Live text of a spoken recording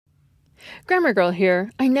Grammar Girl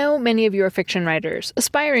here. I know many of you are fiction writers,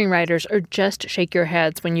 aspiring writers, or just shake your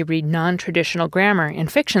heads when you read non-traditional grammar in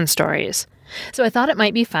fiction stories. So I thought it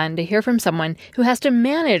might be fun to hear from someone who has to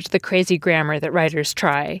manage the crazy grammar that writers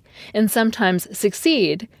try, and sometimes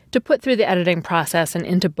succeed, to put through the editing process and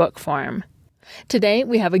into book form. Today,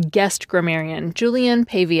 we have a guest grammarian, Julian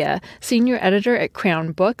Pavia, senior editor at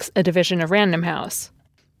Crown Books, a division of Random House.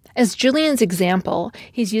 As Julian's example,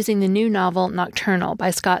 he's using the new novel Nocturnal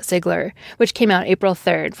by Scott Sigler, which came out April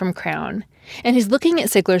 3rd from Crown, and he's looking at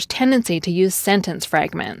Sigler's tendency to use sentence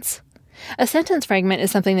fragments. A sentence fragment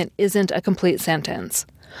is something that isn't a complete sentence.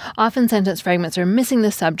 Often sentence fragments are missing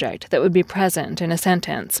the subject that would be present in a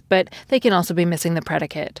sentence, but they can also be missing the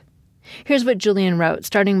predicate. Here's what Julian wrote,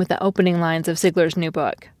 starting with the opening lines of Sigler's new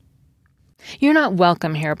book. "You're not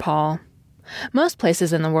welcome here, Paul." Most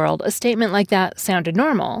places in the world, a statement like that sounded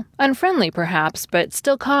normal, unfriendly perhaps, but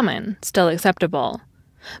still common, still acceptable.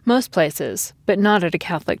 Most places, but not at a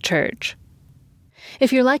Catholic church.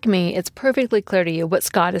 If you're like me, it's perfectly clear to you what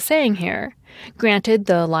Scott is saying here. Granted,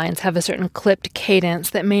 the lines have a certain clipped cadence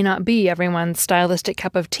that may not be everyone's stylistic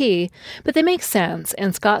cup of tea, but they make sense,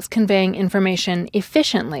 and Scott's conveying information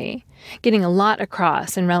efficiently, getting a lot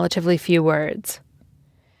across in relatively few words.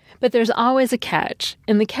 But there's always a catch,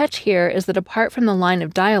 and the catch here is that apart from the line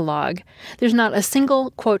of dialogue, there's not a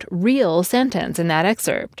single, quote, real sentence in that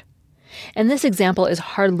excerpt. And this example is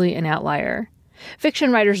hardly an outlier.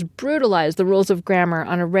 Fiction writers brutalize the rules of grammar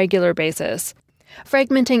on a regular basis.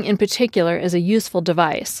 Fragmenting in particular is a useful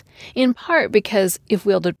device, in part because, if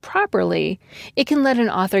wielded properly, it can let an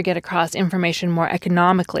author get across information more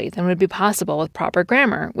economically than would be possible with proper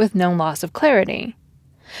grammar, with no loss of clarity.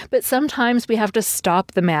 But sometimes we have to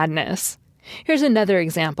stop the madness. Here's another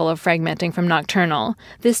example of fragmenting from Nocturnal,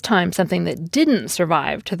 this time something that didn't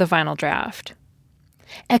survive to the final draft.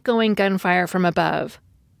 Echoing gunfire from above.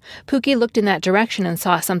 Pookie looked in that direction and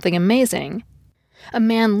saw something amazing. A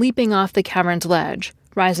man leaping off the cavern's ledge,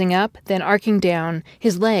 rising up, then arcing down,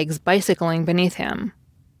 his legs bicycling beneath him.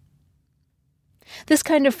 This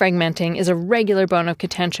kind of fragmenting is a regular bone of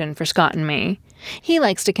contention for Scott and me. He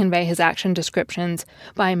likes to convey his action descriptions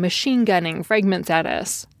by machine-gunning fragments at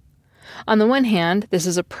us. On the one hand, this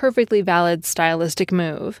is a perfectly valid stylistic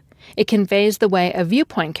move. It conveys the way a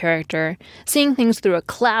viewpoint character, seeing things through a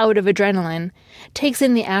cloud of adrenaline, takes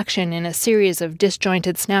in the action in a series of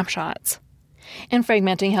disjointed snapshots. And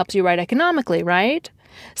fragmenting helps you write economically, right?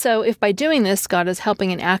 So if by doing this Scott is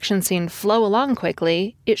helping an action scene flow along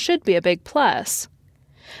quickly, it should be a big plus.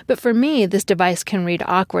 But for me, this device can read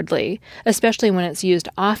awkwardly, especially when it's used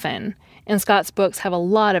often, and Scott's books have a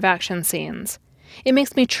lot of action scenes. It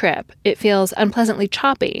makes me trip, it feels unpleasantly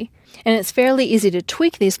choppy, and it's fairly easy to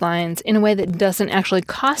tweak these lines in a way that doesn't actually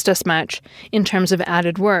cost us much in terms of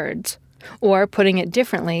added words. Or, putting it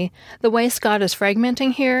differently, the way Scott is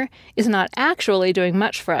fragmenting here is not actually doing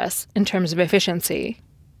much for us in terms of efficiency.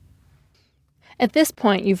 At this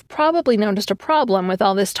point, you've probably noticed a problem with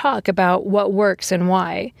all this talk about what works and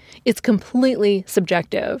why. It's completely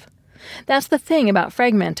subjective. That's the thing about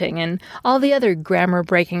fragmenting and all the other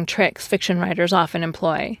grammar-breaking tricks fiction writers often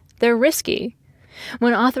employ. They're risky.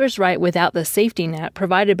 When authors write without the safety net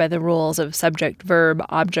provided by the rules of subject, verb,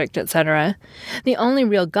 object, etc., the only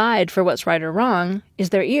real guide for what's right or wrong is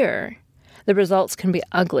their ear. The results can be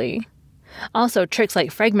ugly. Also, tricks like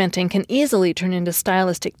fragmenting can easily turn into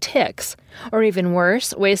stylistic tics, or even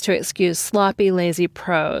worse, ways to excuse sloppy, lazy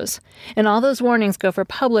prose. And all those warnings go for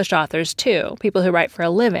published authors, too, people who write for a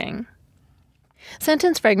living.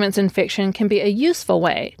 Sentence fragments in fiction can be a useful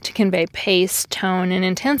way to convey pace, tone, and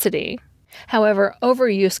intensity. However,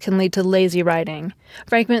 overuse can lead to lazy writing.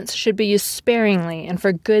 Fragments should be used sparingly and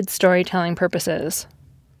for good storytelling purposes.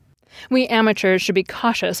 We amateurs should be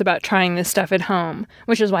cautious about trying this stuff at home,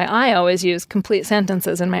 which is why I always use complete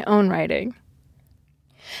sentences in my own writing.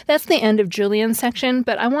 That's the end of Julian's section,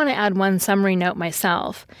 but I want to add one summary note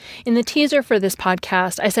myself. In the teaser for this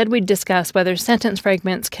podcast, I said we'd discuss whether sentence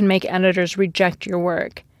fragments can make editors reject your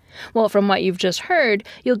work. Well, from what you've just heard,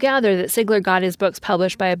 you'll gather that Sigler got his books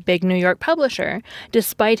published by a big New York publisher,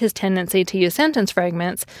 despite his tendency to use sentence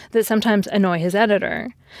fragments that sometimes annoy his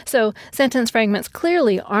editor. So, sentence fragments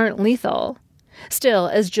clearly aren't lethal. Still,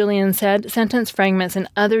 as Julian said, sentence fragments and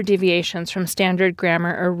other deviations from standard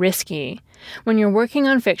grammar are risky. When you're working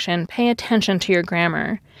on fiction, pay attention to your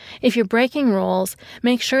grammar. If you're breaking rules,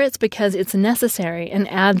 make sure it's because it's necessary and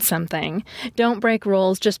add something. Don't break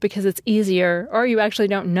rules just because it's easier or you actually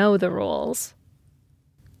don't know the rules.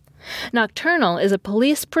 Nocturnal is a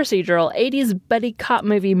police procedural 80s buddy cop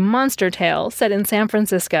movie monster tale set in San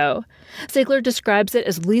Francisco. Sigler describes it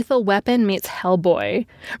as Lethal Weapon meets Hellboy.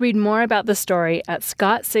 Read more about the story at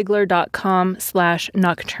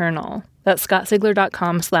scottsigler.com/nocturnal. That's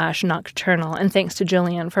scottsigler.com/nocturnal, and thanks to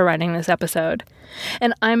Jillian for writing this episode.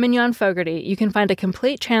 And I'm Mignon Fogarty. You can find a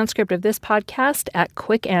complete transcript of this podcast at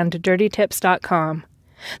quickanddirtytips.com.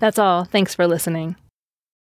 That's all. Thanks for listening.